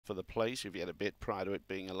for the place if you had a bet prior to it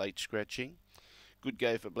being a late scratching. Good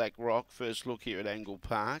go for Black Rock. First look here at Angle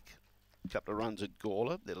Park. A couple of runs at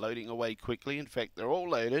Gawler. They're loading away quickly. In fact, they're all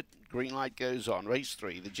loaded. Green light goes on. Race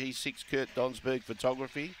 3. The G6 Kurt Donsberg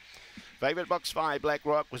Photography. Favourite box 5, Black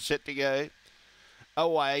Rock, was set to go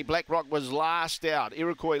away. Black Rock was last out.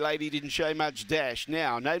 Iroquois Lady didn't show much dash.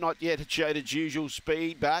 Now, no, not yet. It showed its usual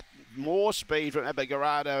speed, but more speed from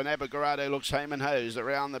Abigarado, and Abigarado looks home and hosed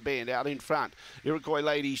around the bend, out in front. Iroquois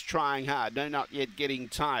Lady's trying hard. No, not yet getting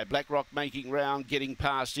tired. Black Rock making round, getting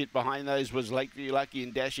past it. Behind those was Lakeview Lucky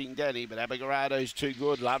and Dashing Danny, but Abigarado's too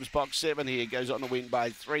good. Loves box 7 here. Goes on to win by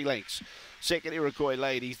 3 lengths. Second, Iroquois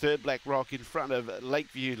Lady. Third, Black Rock in front of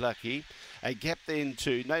Lakeview Lucky. A gap then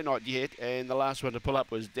to No Not Yet, and the last one to pull up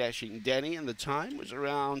was Dashing Danny, and the time was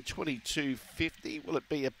around 22.50. Will it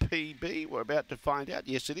be a PB? We're about to find out.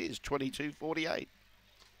 Yes, it is, 22.48.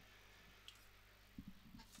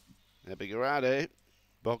 Abigarato,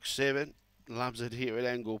 box 7, loves it here at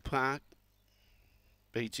Angle Park.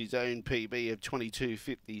 Beats his own PB of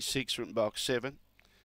 22.56 from box 7.